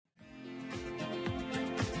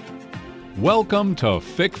Welcome to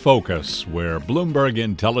FIC Focus, where Bloomberg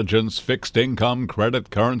Intelligence fixed income, credit,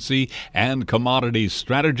 currency, and commodities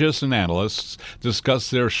strategists and analysts discuss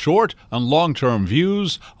their short and long-term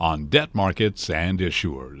views on debt markets and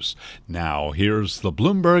issuers. Now, here's the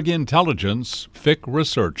Bloomberg Intelligence FIC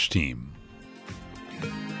research team.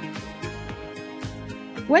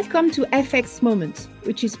 Welcome to FX Moment,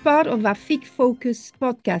 which is part of our FIC Focus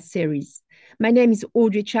podcast series. My name is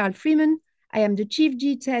Audrey Child-Freeman. I am the Chief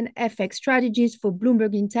G10 FX Strategist for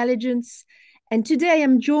Bloomberg Intelligence. And today I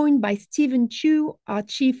am joined by Stephen Chu, our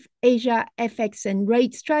Chief Asia FX and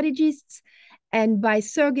Rate Strategist, and by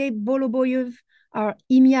Sergey Voloboyev, our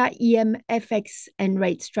EMEA EM FX and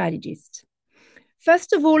Rate Strategist.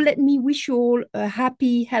 First of all, let me wish you all a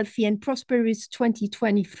happy, healthy, and prosperous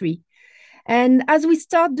 2023. And as we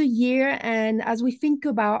start the year and as we think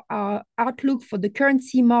about our outlook for the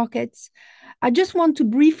currency markets, I just want to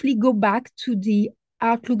briefly go back to the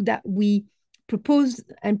outlook that we proposed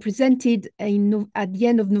and presented at the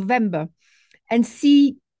end of November and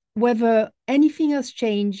see whether anything has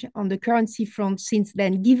changed on the currency front since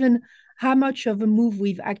then, given how much of a move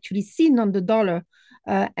we've actually seen on the dollar,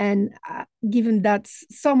 and given that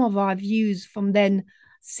some of our views from then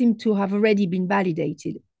seem to have already been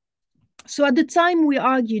validated. So at the time, we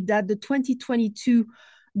argued that the 2022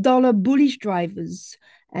 dollar bullish drivers,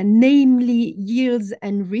 and namely yields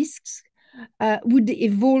and risks, would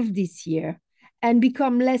evolve this year and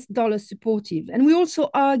become less dollar supportive. And we also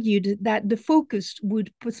argued that the focus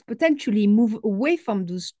would potentially move away from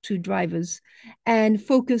those two drivers and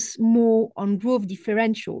focus more on growth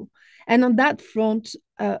differential. And on that front,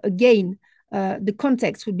 again, the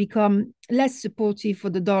context would become less supportive for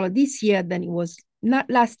the dollar this year than it was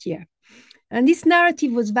last year. And this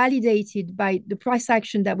narrative was validated by the price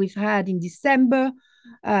action that we've had in December,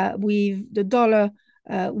 with the dollar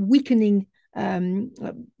weakening,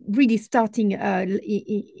 really starting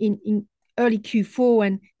in early Q4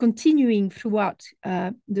 and continuing throughout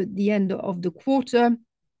the end of the quarter.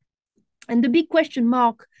 And the big question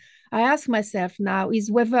mark I ask myself now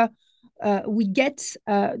is whether we get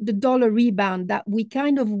the dollar rebound that we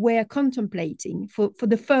kind of were contemplating for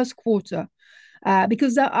the first quarter.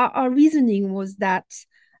 Because our reasoning was that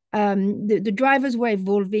the drivers were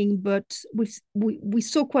evolving, but we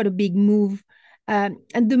saw quite a big move, and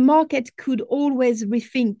the market could always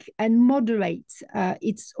rethink and moderate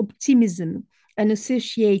its optimism and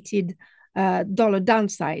associated dollar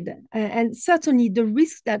downside. And certainly the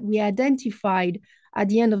risks that we identified at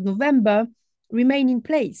the end of November remain in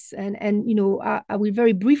place. And you know, I will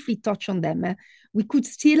very briefly touch on them. We could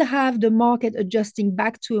still have the market adjusting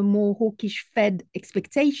back to a more hawkish Fed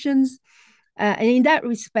expectations. And in that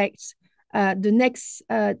respect, the next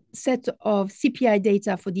set of CPI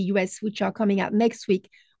data for the US, which are coming out next week,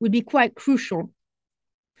 will be quite crucial.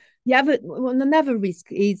 Another risk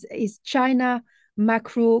is China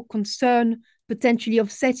macro concern potentially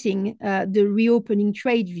offsetting the reopening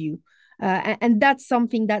trade view. And that's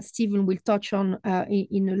something that Stephen will touch on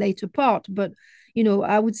in a later part. But, you know,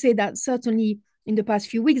 I would say that certainly in the past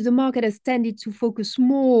few weeks, the market has tended to focus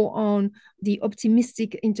more on the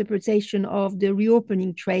optimistic interpretation of the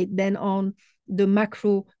reopening trade than on the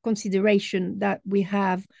macro consideration that we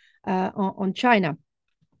have on China.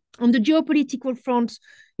 On the geopolitical front,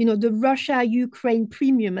 you know, the Russia-Ukraine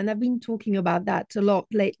premium, and I've been talking about that a lot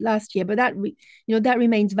late last year, but that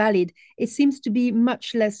remains valid. It seems to be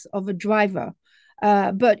much less of a driver.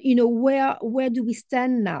 But you know, where do we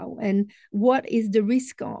stand now, and what is the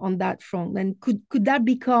risk on that front? And could that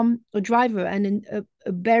become a driver and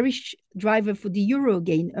a bearish driver for the euro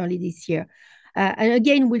again early this year? And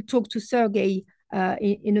again, we'll talk to Sergey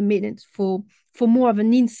in a minute for more of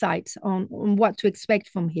an insight on what to expect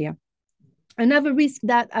from here. Another risk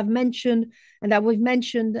that I've mentioned and that we've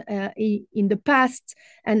mentioned in the past,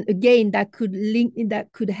 and again that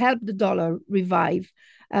could help the dollar revive,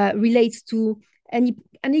 relates to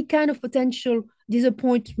any kind of potential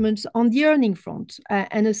disappointments on the earning front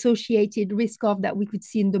and associated risk of that we could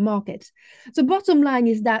see in the market. So bottom line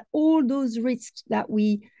is that all those risks that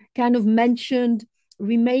we kind of mentioned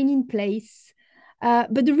remain in place.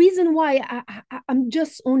 But the reason why I'm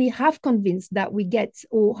just only half convinced that we get,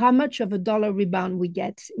 or how much of a dollar rebound we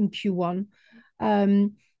get in Q1,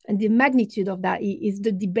 and the magnitude of that is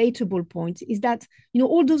the debatable point, is that, you know,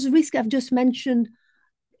 all those risks I've just mentioned,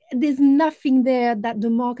 there's nothing there that the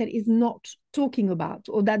market is not talking about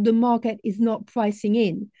or that the market is not pricing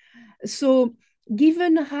in. So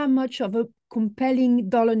given how much of a compelling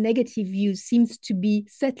dollar negative view seems to be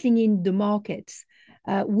settling in the markets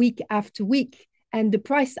week after week, and the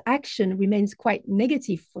price action remains quite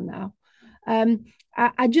negative for now,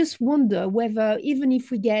 I just wonder whether, even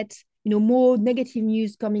if we get more negative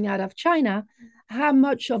news coming out of China, how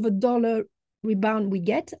much of a dollar rebound we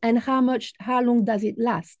get and how long does it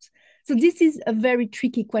last? So this is a very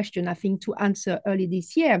tricky question, I think, to answer early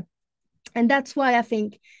this year. And that's why I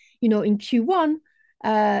think, in Q1,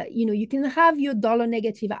 you can have your dollar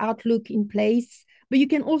negative outlook in place, but you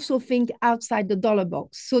can also think outside the dollar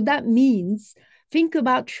box. So that means think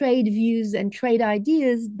about trade views and trade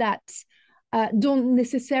ideas that don't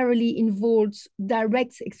necessarily involve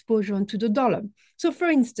direct exposure to the dollar. So for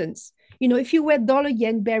instance, if you were dollar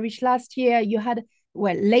yen bearish last year,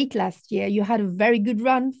 late last year, you had a very good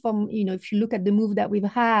run from, if you look at the move that we've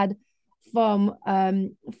had from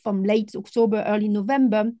late October, early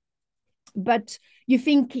November, but you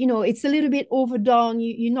think, it's a little bit overdone,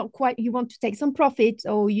 you're not quite, you want to take some profit,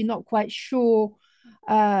 or you're not quite sure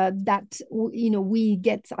that, we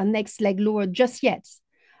get our next leg lower just yet.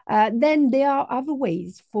 Then there are other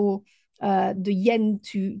ways for the yen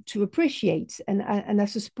to appreciate. And I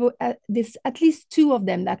suppose there's at least two of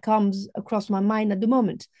them that comes across my mind at the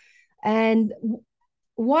moment. And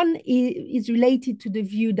one is related to the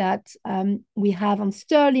view that we have on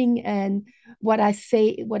sterling, and what I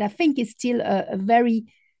think is still a very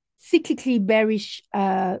cyclically bearish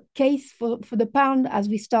case for the pound as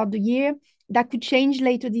we start the year. That could change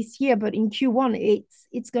later this year, but in Q1,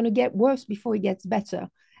 it's going to get worse before it gets better.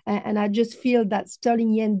 And I just feel that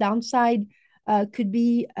sterling yen downside could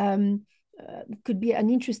be an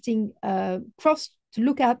interesting cross to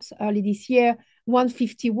look at early this year.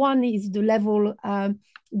 151 is the level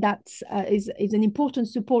that is an important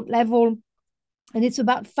support level, and it's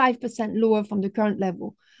about 5% lower from the current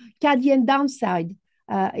level. CAD yen downside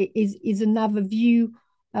is another view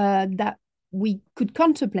that we could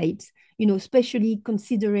contemplate, especially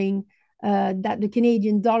considering that the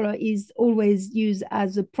Canadian dollar is always used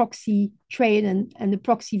as a proxy trade and a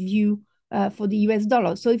proxy view for the US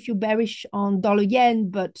dollar. So if you're bearish on dollar yen,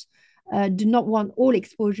 but do not want all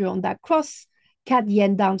exposure on that cross, CAD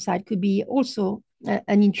yen downside could be also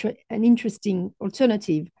an interesting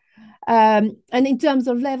alternative. And in terms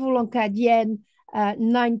of level on CAD yen,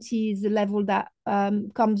 90 is the level that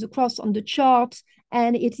comes across on the chart,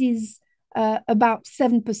 and it is about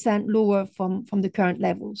 7% lower from the current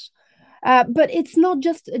levels. But it's not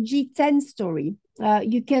just a G10 story.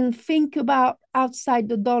 You can think about outside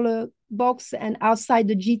the dollar box and outside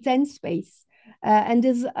the G10 space. And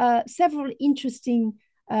there's several interesting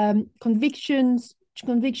conviction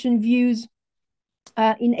views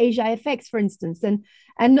in Asia FX, for instance. And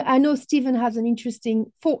I know Stephen has an interesting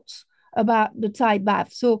thought about the Thai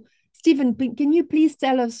baht. So Stephen, can you please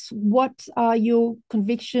tell us what are your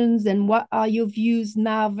convictions and what are your views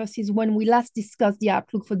now versus when we last discussed the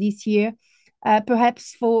outlook for this year?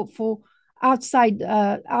 Perhaps for outside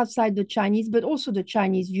the Chinese, but also the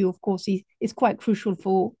Chinese view, of course, is quite crucial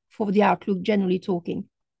for the outlook, generally talking.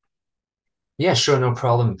 Yeah, sure, no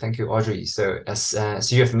problem. Thank you, Audrey. So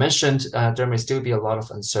as you have mentioned, there may still be a lot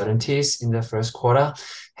of uncertainties in the first quarter.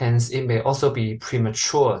 Hence, it may also be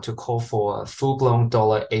premature to call for a full-blown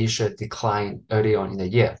dollar Asia decline early on in the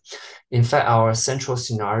year. In fact, our central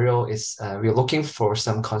scenario is we're looking for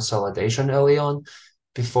some consolidation early on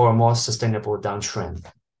before a more sustainable downtrend.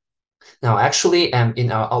 Now, actually,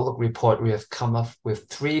 in our Outlook report, we have come up with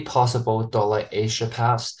 3 possible dollar Asia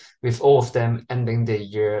paths, with all of them ending the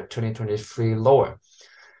year 2023 lower.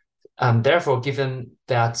 Therefore, given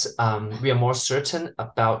that we are more certain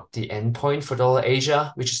about the endpoint for dollar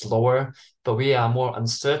Asia, which is lower, but we are more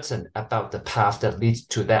uncertain about the path that leads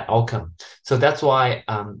to that outcome. So that's why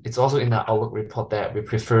it's also in our Outlook report that we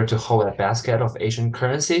prefer to hold a basket of Asian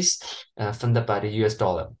currencies funded by the US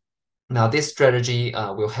dollar. Now, this strategy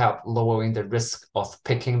will help lowering the risk of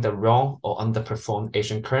picking the wrong or underperformed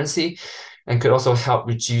Asian currency, and could also help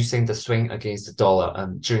reducing the swing against the dollar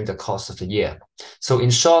during the course of the year. So in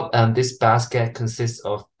short, this basket consists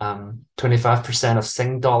of 25% of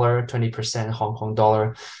Sing dollar, 20% Hong Kong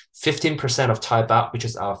dollar, 15% of Thai baht, which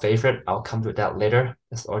is our favorite. I'll come to that later,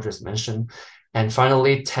 as Audrey mentioned. And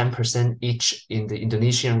finally, 10% each in the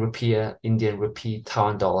Indonesian rupiah, Indian rupee,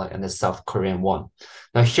 Taiwan dollar, and the South Korean won.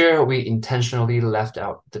 Now here, we intentionally left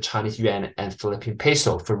out the Chinese yuan and Philippine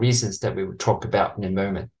peso for reasons that we will talk about in a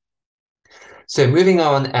moment. So moving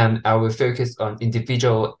on, I will focus on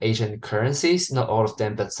individual Asian currencies, not all of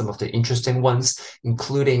them, but some of the interesting ones,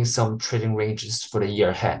 including some trading ranges for the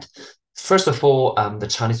year ahead. First of all, the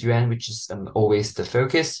Chinese yuan, which is always the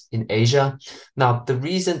focus in Asia. Now, the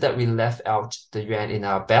reason that we left out the yuan in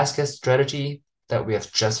our basket strategy that we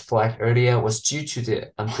have just flagged earlier was due to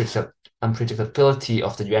the unpredictability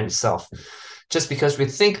of the yuan itself. Just because we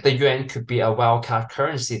think the yuan could be a wildcard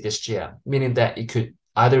currency this year, meaning that it could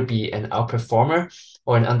either be an outperformer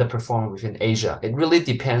or an underperformer within Asia. It really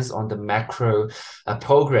depends on the macro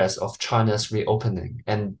progress of China's reopening,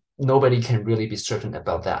 and nobody can really be certain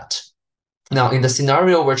about that. Now, in the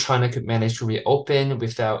scenario where China could manage to reopen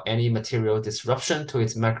without any material disruption to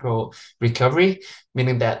its macro recovery,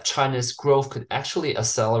 meaning that China's growth could actually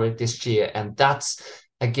accelerate this year, and that's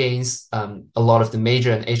against a lot of the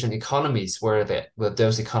major and Asian economies where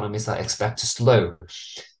those economies are expected to slow.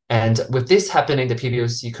 And with this happening, the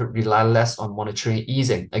PBOC could rely less on monetary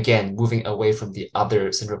easing, again, moving away from the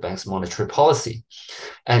other central bank's monetary policy.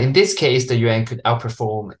 And in this case, the yuan could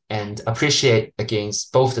outperform and appreciate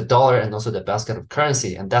against both the dollar and also the basket of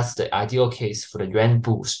currency. And that's the ideal case for the yuan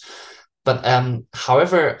boost. But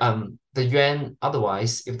however, the yuan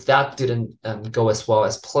otherwise, if that didn't go as well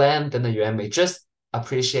as planned, then the yuan may just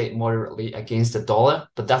appreciate moderately against the dollar,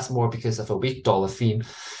 but that's more because of a weak dollar theme.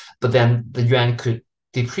 But then the yuan could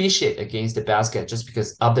depreciate against the basket just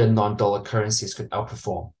because other non-dollar currencies could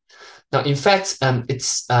outperform. Now, in fact,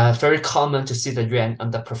 it's very common to see the yuan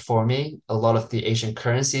underperforming a lot of the Asian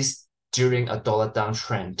currencies during a dollar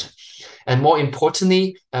downtrend. And more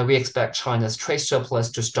importantly, we expect China's trade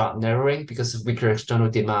surplus to start narrowing because of weaker external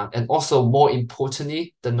demand. And also, more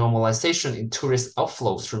importantly, the normalization in tourist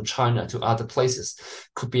outflows from China to other places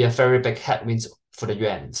could be a very big headwind for the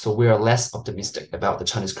yuan. So we are less optimistic about the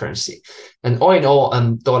Chinese currency. And all in all,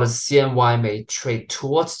 dollar CNY may trade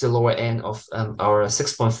towards the lower end of our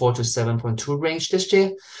 6.4 to 7.2 range this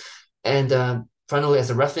year. And finally, as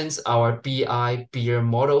a reference, our BI beer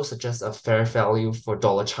model suggests a fair value for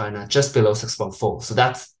dollar China just below 6.4. So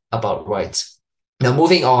that's about right. Now,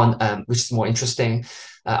 moving on, which is more interesting,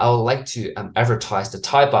 I would like to advertise the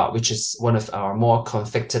Thai baht, which is one of our more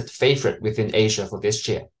conflicted favorite within Asia for this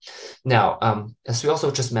year. Now, as we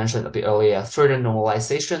also just mentioned a bit earlier, further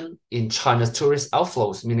normalization in China's tourist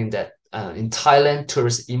outflows, meaning that in Thailand,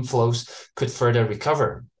 tourist inflows could further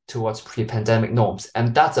recover towards pre-pandemic norms.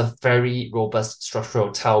 And that's a very robust structural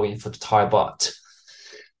tailwind for the Thai baht.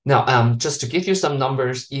 Now, just to give you some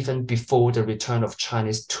numbers, even before the return of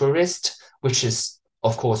Chinese tourists, which is,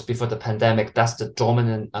 of course, before the pandemic, that's the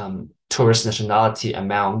dominant tourist nationality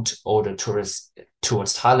amount or the tourists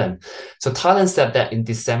towards Thailand. So Thailand said that in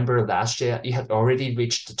December last year, it had already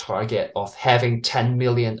reached the target of having 10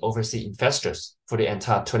 million overseas investors for the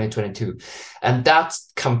entire 2022. And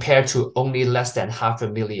that's compared to only less than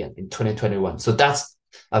 500,000 in 2021. So that's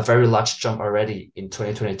a very large jump already in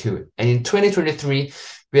 2022. And in 2023,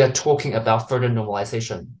 we are talking about further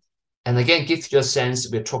normalization. And again, gives you a sense,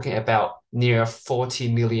 we're talking about near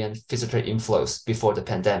 40 million visitor inflows before the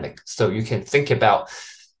pandemic. So you can think about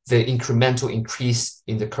the incremental increase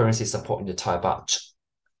in the currency support in the Thai baht.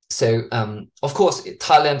 So, of course, in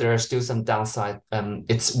Thailand, there are still some downside.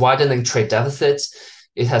 It's widening trade deficits.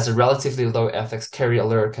 It has a relatively low FX carry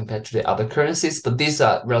alert compared to the other currencies, but these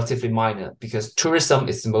are relatively minor because tourism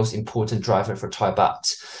is the most important driver for Thai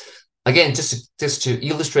baht. Again, just to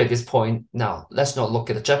illustrate this point, now let's not look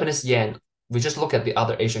at the Japanese yen. We just look at the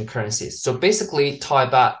other Asian currencies. So basically, Thai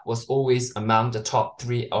baht was always among the top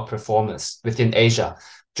 3 outperformers within Asia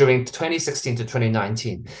during 2016 to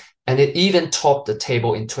 2019. And it even topped the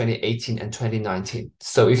table in 2018 and 2019.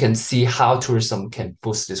 So you can see how tourism can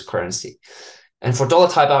boost this currency. And for dollar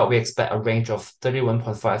Thai baht, we expect a range of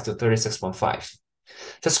 31.5 to 36.5.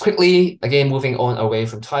 Just quickly, again, moving on away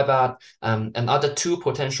from Thai baht, another 2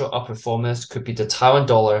 potential outperformers could be the Taiwan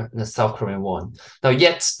dollar and the South Korean won. Now,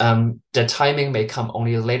 yet, the timing may come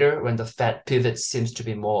only later when the Fed pivot seems to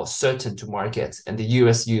be more certain to markets and the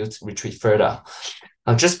US yields retreat further.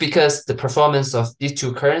 Just because the performance of these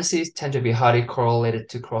 2 currencies tend to be highly correlated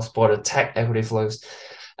to cross-border tech equity flows,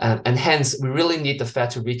 and hence, we really need the Fed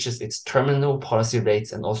to reach its terminal policy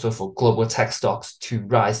rates and also for global tech stocks to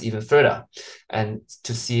rise even further and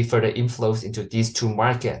to see further inflows into these 2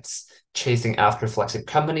 markets, chasing after flagship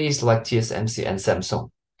companies like TSMC and Samsung.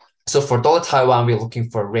 So for dollar Taiwan, we're looking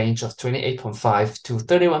for a range of 28.5 to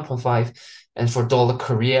 31.5. And for dollar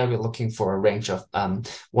Korea, we're looking for a range of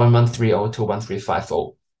 1130 to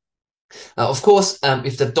 1350. Of course,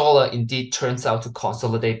 if the dollar indeed turns out to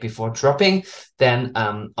consolidate before dropping, then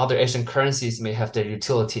other Asian currencies may have their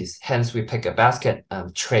utilities. Hence, we pick a basket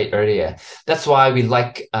trade earlier. That's why we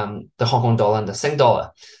like the Hong Kong dollar and the Sing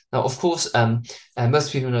dollar. Now, of course,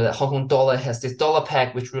 most people know that Hong Kong dollar has this dollar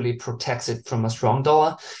peg, which really protects it from a strong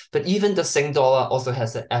dollar. But even the Sing dollar also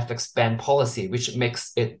has an FX ban policy, which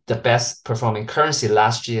makes it the best performing currency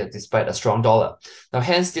last year, despite a strong dollar. Now,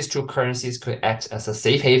 hence, these 2 currencies could act as a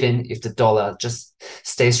safe haven if the dollar just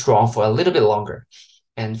stays strong for a little bit longer.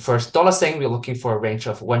 And for dollar Sing, we're looking for a range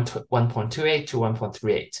of 1.28 to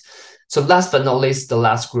 1.38. So last but not least, the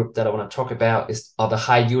last group that I want to talk about are the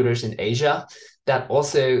high yielders in Asia that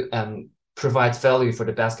also provides value for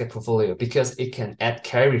the basket portfolio because it can add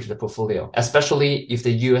carry to the portfolio, especially if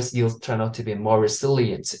the US yields turn out to be more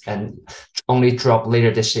resilient and only drop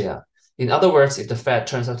later this year. In other words, if the Fed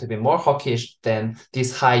turns out to be more hawkish, then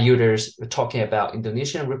these high yielders, we're talking about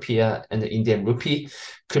Indonesian rupiah and the Indian rupee,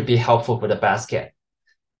 could be helpful for the basket.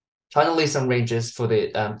 Finally, some ranges for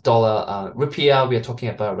the dollar rupiah, we are talking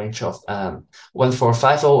about a range of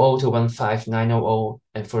 14500 to 15900.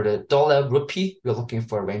 And for the dollar rupee, we're looking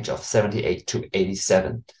for a range of 78 to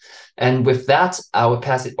 87. And with that, I will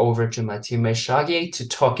pass it over to my teammate Shaggy to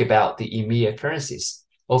talk about the EMEA currencies.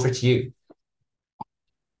 Over to you.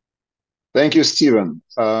 Thank you, Stephen.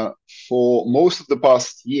 For most of the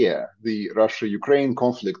past year, the Russia-Ukraine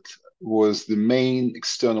conflict was the main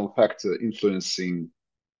external factor influencing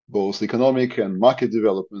both economic and market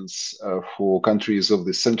developments for countries of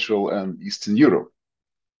the Central and Eastern Europe.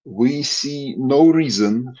 We see no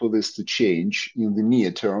reason for this to change in the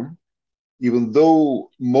near term, even though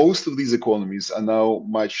most of these economies are now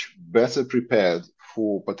much better prepared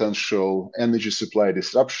for potential energy supply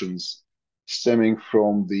disruptions stemming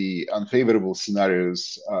from the unfavorable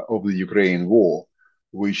scenarios of the Ukraine war,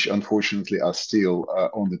 which unfortunately are still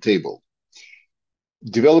on the table.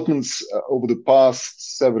 Developments over the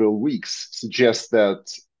past several weeks suggest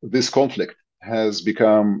that this conflict has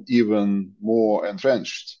become even more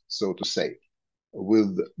entrenched, so to say,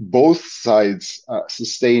 with both sides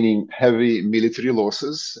sustaining heavy military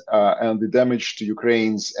losses and the damage to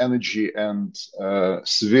Ukraine's energy and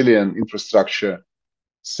civilian infrastructure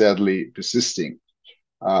sadly persisting.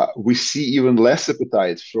 We see even less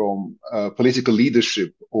appetite from political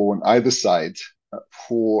leadership on either side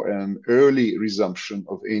for an early resumption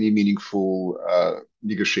of any meaningful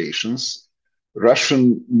negotiations.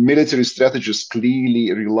 Russian military strategists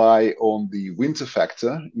clearly rely on the winter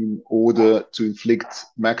factor in order to inflict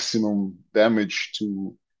maximum damage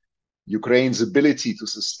to Ukraine's ability to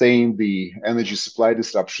sustain the energy supply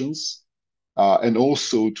disruptions and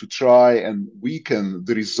also to try and weaken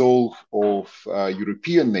the resolve of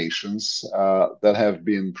European nations that have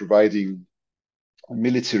been providing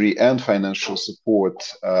military and financial support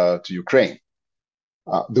to Ukraine.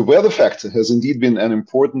 The weather factor has indeed been an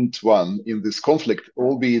important one in this conflict,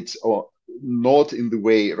 albeit not in the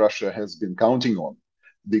way Russia has been counting on.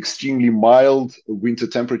 The extremely mild winter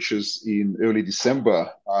temperatures in early December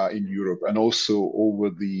in Europe and also over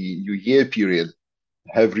the New Year period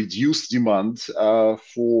have reduced demand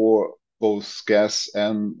for both gas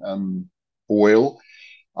and oil,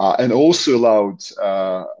 and also allowed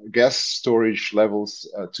gas storage levels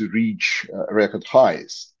to reach record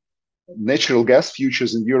highs. Natural gas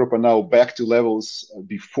futures in Europe are now back to levels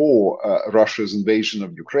before Russia's invasion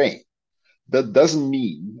of Ukraine. That doesn't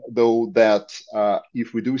mean, though, that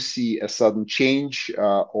if we do see a sudden change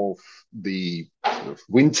of the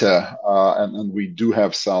winter, and we do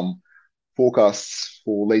have some forecasts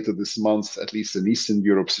for later this month, at least in Eastern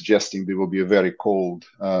Europe, suggesting there will be a very cold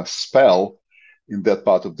spell in that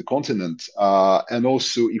part of the continent. And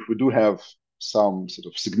also, if we do have some sort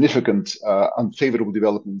of significant unfavorable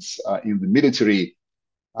developments in the military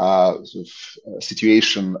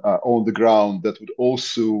situation on the ground, that would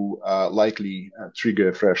also likely trigger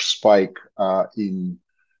a fresh spike in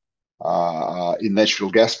natural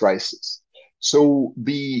gas prices. So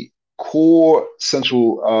the core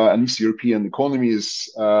Central and East European economies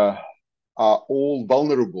are all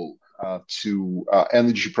vulnerable to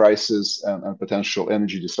energy prices and potential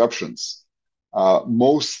energy disruptions.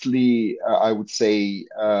 Mostly, I would say,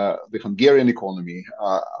 the Hungarian economy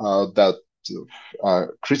that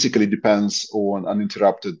critically depends on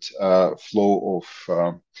uninterrupted flow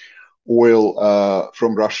of oil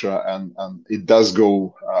from Russia, and it does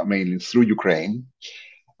go mainly through Ukraine.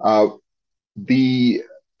 The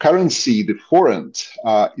currency, the forint,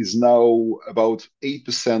 is now about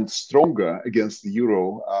 8% stronger against the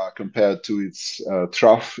euro compared to its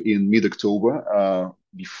trough in mid-October,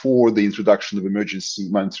 before the introduction of emergency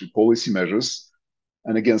monetary policy measures.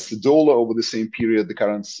 And against the dollar over the same period, the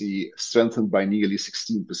currency strengthened by nearly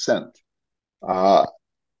 16%.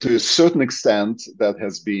 To a certain extent, that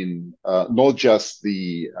has been not just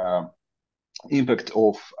the impact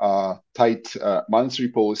of tight monetary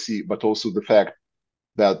policy, but also the fact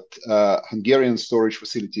that Hungarian storage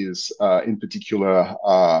facilities, in particular,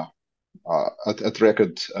 at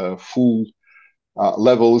record full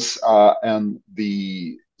levels, and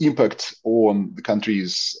the impact on the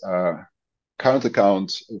country's current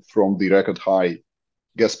account from the record high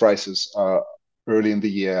gas prices early in the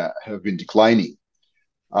year have been declining.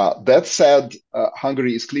 That said,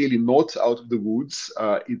 Hungary is clearly not out of the woods.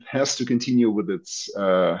 It has to continue with its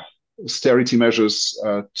austerity measures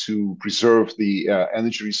to preserve the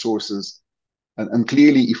energy resources. And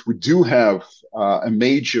clearly, if we do have a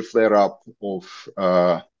major flare-up of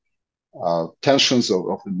tensions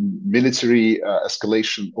of the military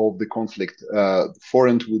escalation of the conflict, the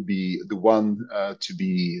forint would be the one to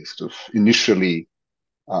be sort of initially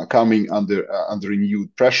coming under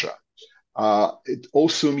renewed pressure. It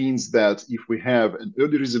also means that if we have an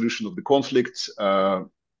early resolution of the conflict,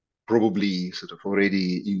 probably sort of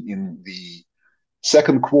already in the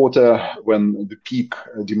second quarter, when the peak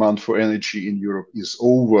demand for energy in Europe is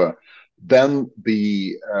over, then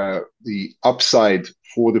the upside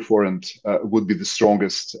for the forint would be the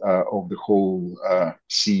strongest of the whole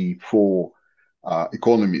C4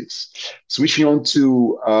 economies. Switching on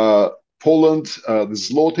to Poland, the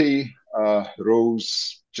zloty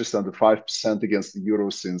rose just under 5% against the euro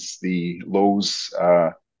since the lows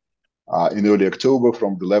in early October,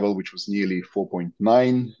 from the level which was nearly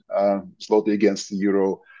 4.9 zloty against the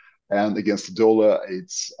euro, and against the dollar,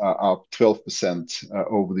 it's up 12%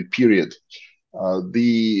 over the period.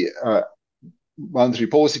 The Monetary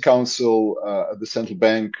Policy Council at the central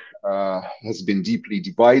bank has been deeply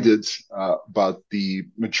divided, but the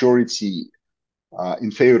majority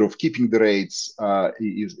in favor of keeping the rates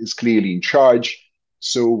is clearly in charge.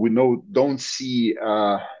 So we don't see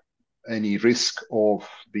any risk of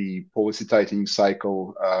the policy tightening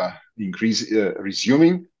cycle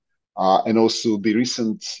resuming. And also the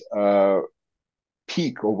recent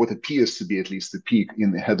peak, or what appears to be at least the peak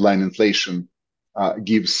in the headline inflation,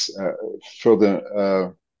 gives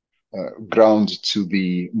further ground to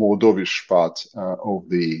the more dovish part of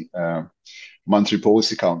the Monetary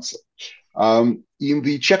Policy Council. In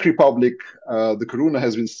the Czech Republic, the koruna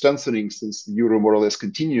has been strengthening since the euro more or less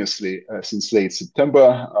continuously since late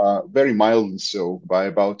September, very mildly so, by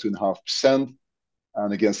about 2.5%.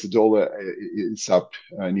 And against the dollar, it's up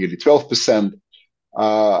nearly 12%.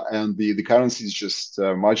 And the currency is just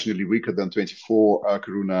marginally weaker than 24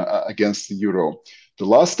 koruna against the euro. The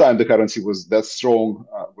last time the currency was that strong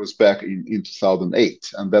was back in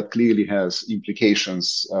 2008. And that clearly has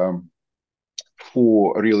implications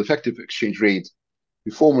for a real effective exchange rate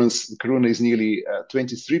performance. The koruna is nearly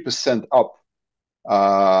 23% up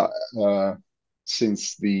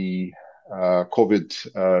since the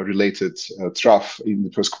COVID-related trough in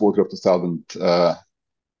the first quarter of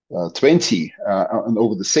 2020. And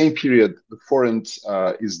over the same period, the forint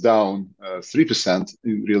is down 3%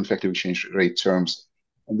 in real effective exchange rate terms,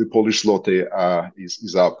 and the Polish zloty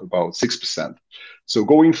is up about 6%. So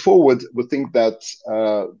going forward, we think that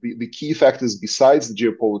the key factors besides the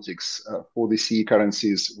geopolitics for the CE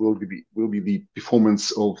currencies will be the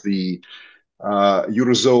performance of the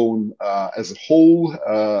Eurozone as a whole.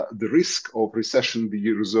 The risk of recession in the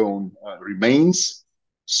Eurozone remains.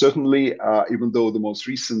 Certainly, even though the most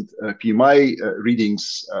recent PMI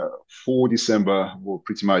readings for December were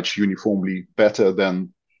pretty much uniformly better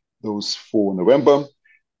than those for November,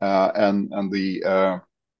 and the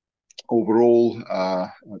overall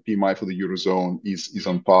PMI for the Eurozone is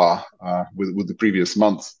on par with the previous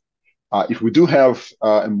month. If we do have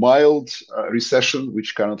a mild recession,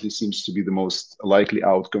 which currently seems to be the most likely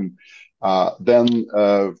outcome, then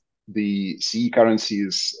the CE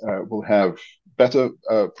currencies will have better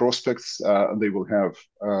prospects. They will have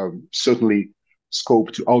certainly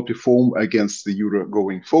scope to outperform against the euro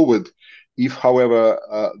going forward. If, however,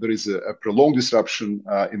 there is a prolonged disruption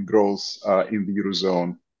in growth in the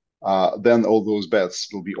Eurozone, then all those bets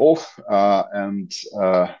will be off. And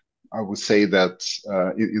I would say that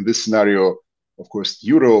in this scenario, of course, the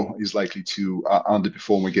euro is likely to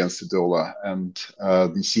underperform against the dollar, and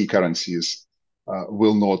the CE currencies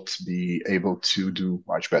will not be able to do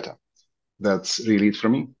much better. That's really it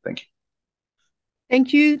from me. Thank you.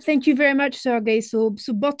 Thank you. Thank you very much, Sergey. So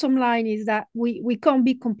bottom line is that we can't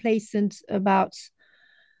be complacent about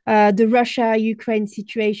the Russia-Ukraine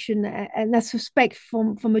situation. And I suspect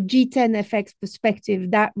from a G10 FX perspective,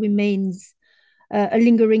 that remains a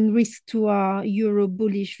lingering risk to our euro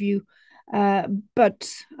bullish view. But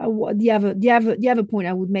the other point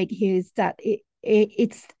I would make here is that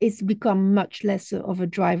it's become much less of a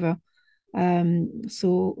driver.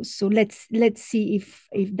 So let's see if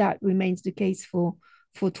that remains the case for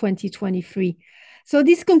 2023. So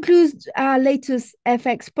this concludes our latest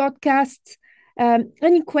FX podcast.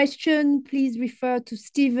 Any question, please refer to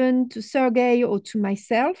Stephen, to Sergey, or to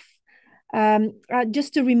myself.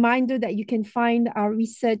 Just a reminder that you can find our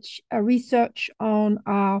research on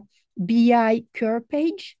our BI Curve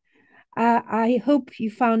page. I hope you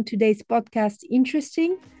found today's podcast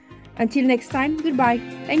interesting. Until next time, goodbye.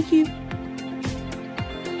 Thank you.